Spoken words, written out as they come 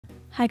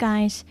Hi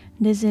guys,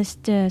 this is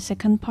the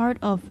second part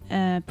of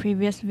a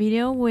previous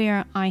video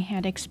where I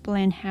had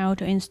explained how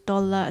to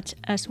install LUTs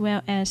as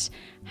well as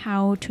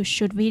how to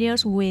shoot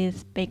videos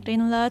with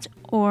baked-in LUTs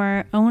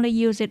or only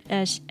use it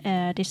as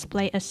a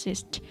display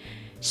assist.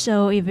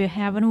 So if you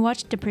haven't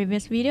watched the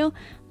previous video,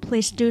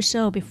 please do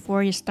so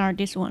before you start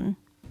this one.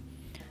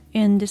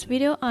 In this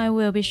video, I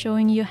will be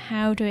showing you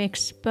how to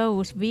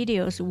expose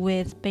videos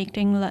with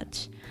baked-in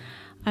LUTs.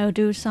 I'll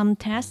do some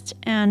tests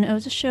and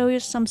also show you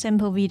some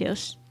sample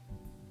videos.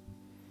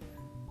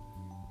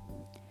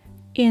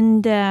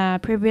 In the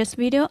previous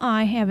video,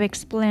 I have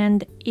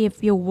explained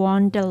if you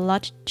want the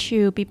LUT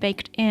to be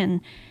baked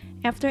in.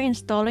 After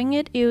installing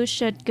it, you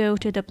should go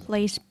to the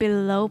place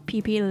below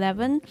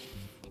PP11.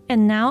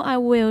 And now I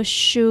will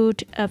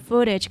shoot a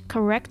footage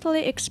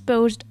correctly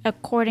exposed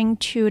according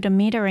to the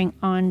metering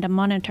on the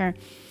monitor,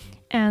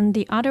 and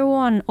the other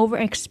one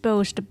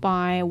overexposed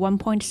by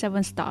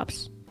 1.7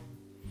 stops.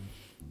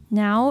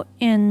 Now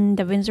in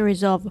DaVinci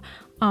Resolve,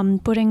 I'm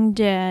putting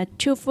the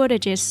two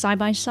footages side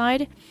by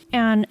side,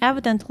 and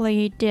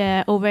evidently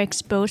the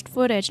overexposed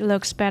footage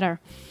looks better.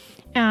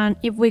 And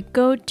if we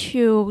go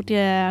to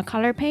the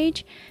color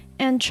page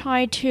and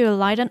try to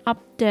lighten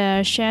up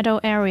the shadow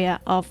area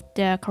of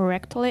the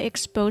correctly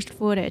exposed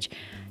footage,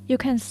 you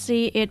can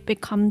see it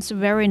becomes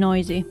very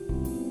noisy.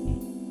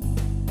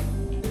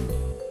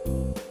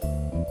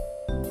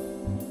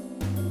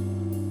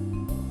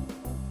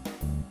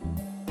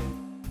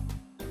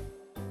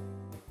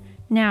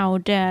 Now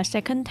the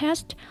second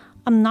test,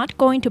 I'm not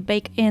going to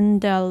bake in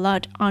the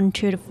LUT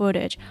onto the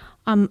footage.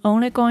 I'm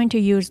only going to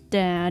use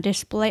the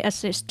display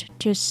assist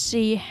to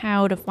see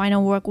how the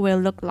final work will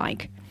look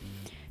like.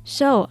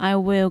 So I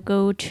will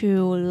go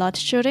to LUT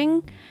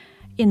shooting,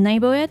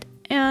 enable it,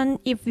 and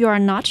if you are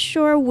not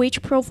sure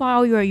which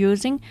profile you are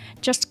using,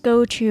 just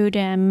go to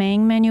the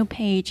main menu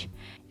page.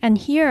 And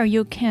here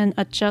you can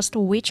adjust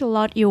which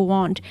LUT you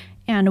want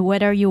and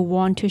whether you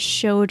want to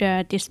show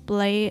the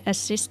display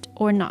assist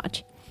or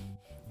not.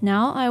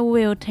 Now I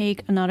will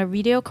take another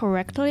video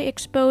correctly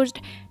exposed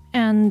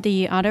and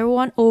the other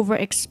one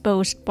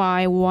overexposed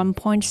by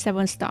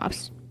 1.7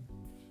 stops.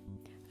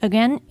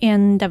 Again,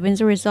 in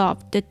DaVinci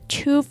Resolve, the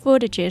two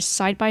footages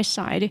side by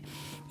side,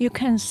 you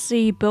can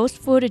see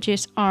both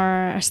footages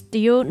are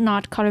still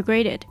not color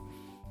graded.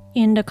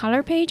 In the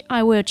color page,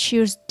 I will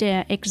choose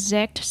the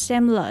exact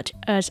same LUT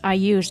as I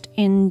used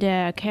in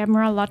the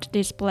camera LUT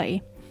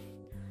display.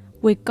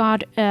 We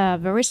got a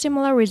very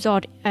similar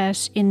result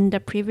as in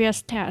the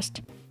previous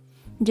test.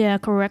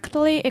 The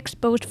correctly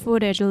exposed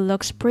footage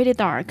looks pretty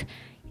dark,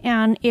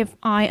 and if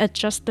I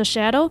adjust the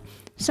shadow,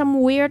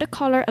 some weird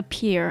color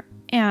appear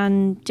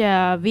and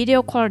the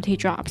video quality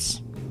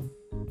drops.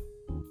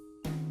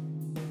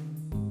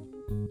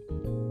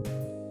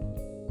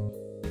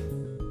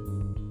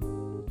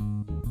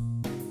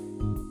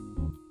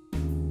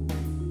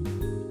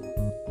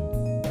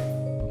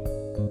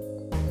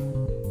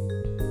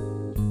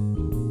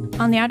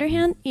 On the other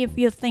hand, if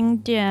you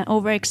think the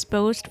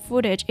overexposed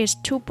footage is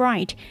too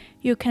bright,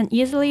 you can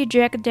easily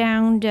drag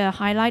down the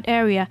highlight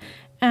area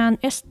and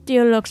it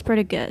still looks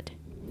pretty good.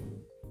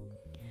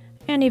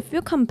 And if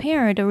you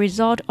compare the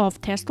result of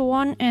test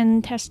 1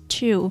 and test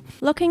 2,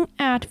 looking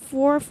at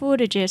 4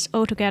 footages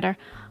altogether,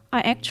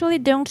 I actually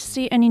don't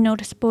see any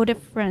noticeable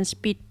difference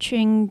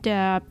between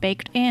the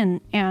baked-in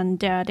and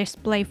the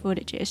display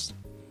footages.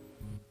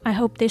 I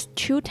hope these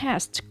two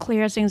tests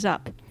clear things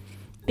up,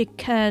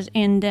 because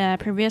in the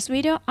previous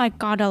video I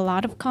got a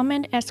lot of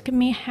comments asking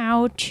me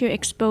how to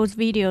expose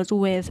videos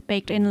with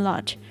baked-in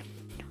LUT.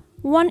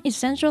 One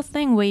essential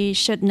thing we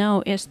should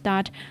know is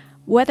that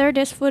whether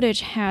this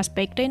footage has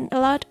baked-in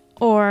LUT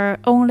or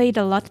only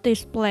the LUT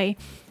display,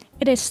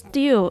 it is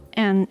still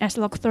an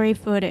S-Log3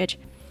 footage.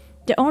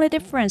 The only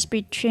difference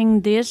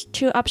between these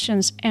two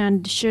options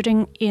and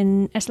shooting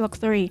in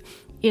S-Log3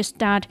 is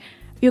that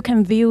you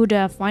can view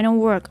the final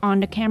work on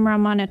the camera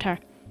monitor.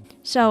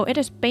 So it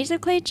is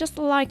basically just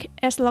like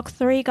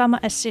S-Log3 Gamma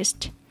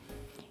Assist.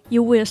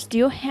 You will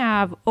still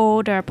have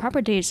all the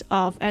properties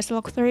of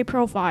S-Log3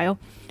 profile,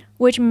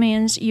 which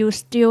means you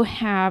still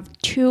have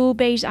two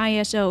base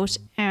ISOs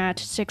at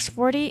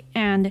 640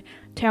 and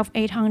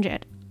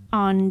 12800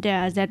 on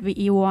the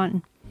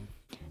ZVE1.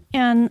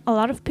 And a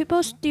lot of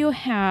people still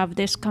have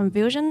this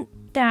confusion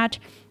that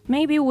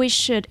maybe we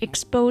should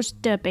expose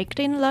the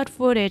baked-in LUT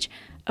footage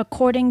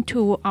according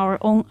to our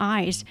own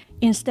eyes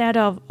instead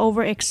of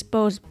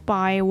overexposed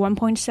by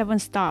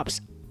 1.7 stops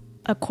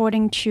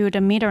according to the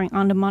metering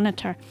on the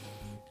monitor.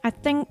 I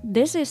think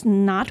this is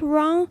not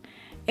wrong.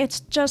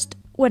 It's just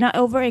when I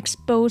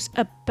overexpose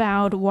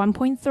about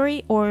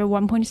 1.3 or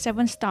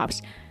 1.7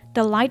 stops,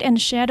 the light and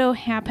shadow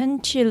happen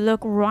to look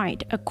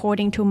right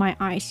according to my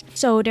eyes.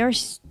 So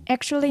there's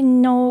actually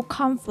no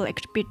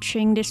conflict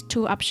between these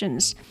two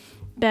options.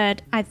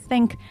 But I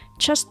think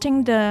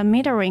trusting the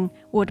metering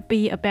would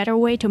be a better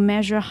way to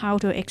measure how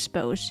to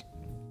expose.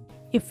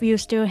 If you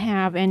still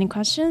have any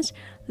questions,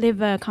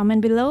 leave a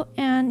comment below,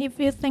 and if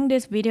you think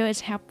this video is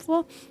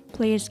helpful,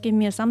 please give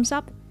me a thumbs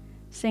up.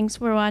 Thanks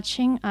for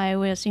watching, I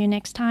will see you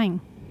next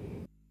time.